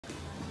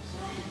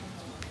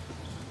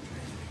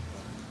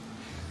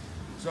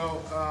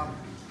So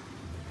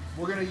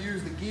we're gonna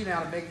use the gi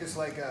now to make this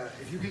like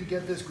if you can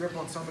get this grip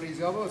on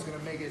somebody's elbow, it's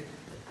gonna make it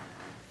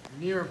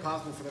near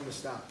impossible for them to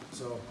stop.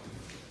 So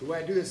the way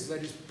I do this is I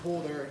just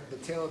pull the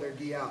tail of their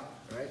gi out,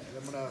 right? And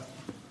I'm gonna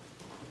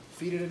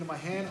feed it into my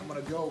hand. I'm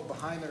gonna go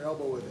behind their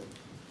elbow with it,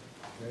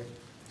 okay?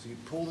 So you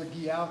pull the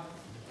gi out,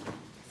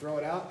 throw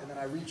it out, and then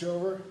I reach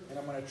over and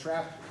I'm gonna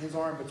trap his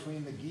arm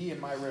between the gi and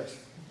my wrist.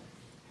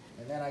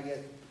 And then I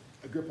get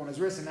a grip on his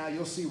wrist, and now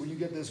you'll see when you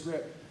get this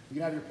grip, you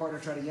can have your partner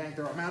try to yank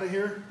their arm out of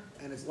here,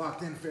 and it's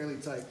locked in fairly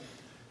tight.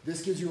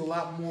 This gives you a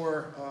lot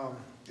more,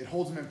 it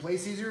holds them in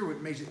place easier, which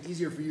makes it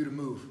easier for you to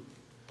move,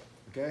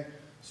 okay?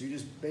 So you're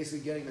just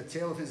basically getting the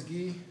tail of his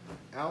gi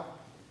out,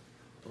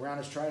 around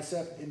his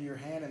tricep, into your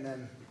hand, and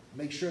then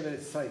make sure that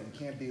it's tight. You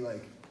can't be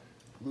like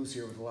loose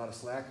here with a lot of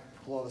slack.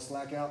 Pull all the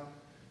slack out,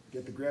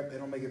 get the grip.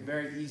 It'll make it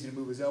very easy to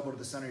move his elbow to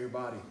the center of your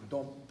body.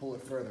 Don't pull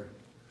it further,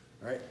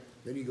 all right?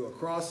 Then you go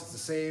across. It's the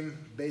same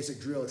basic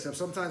drill, except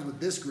sometimes with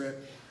this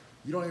grip,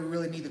 you don't even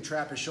really need to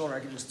trap his shoulder. I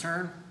can just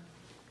turn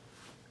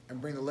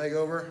and bring the leg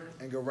over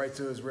and go right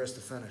to his wrist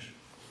to finish.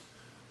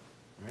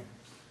 All right?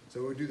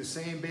 So we'll do the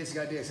same basic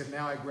idea, except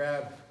now I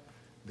grab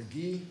the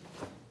gi,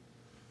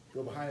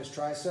 go behind his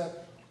tricep,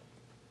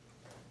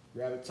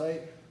 grab it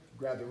tight,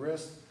 grab the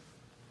wrist,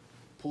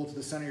 pull it to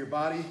the center of your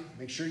body,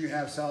 make sure you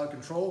have solid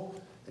control,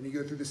 and you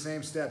go through the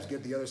same steps.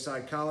 Get the other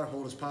side collar,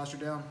 hold his posture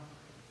down,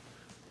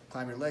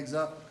 climb your legs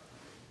up,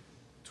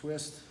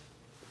 twist,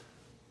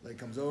 leg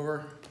comes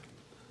over,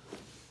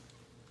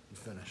 and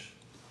finish.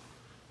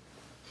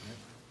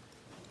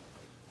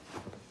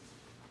 Right.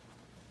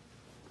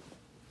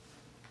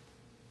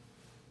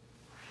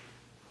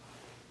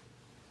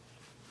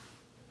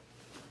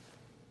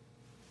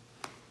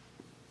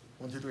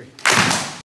 1, 2, 3.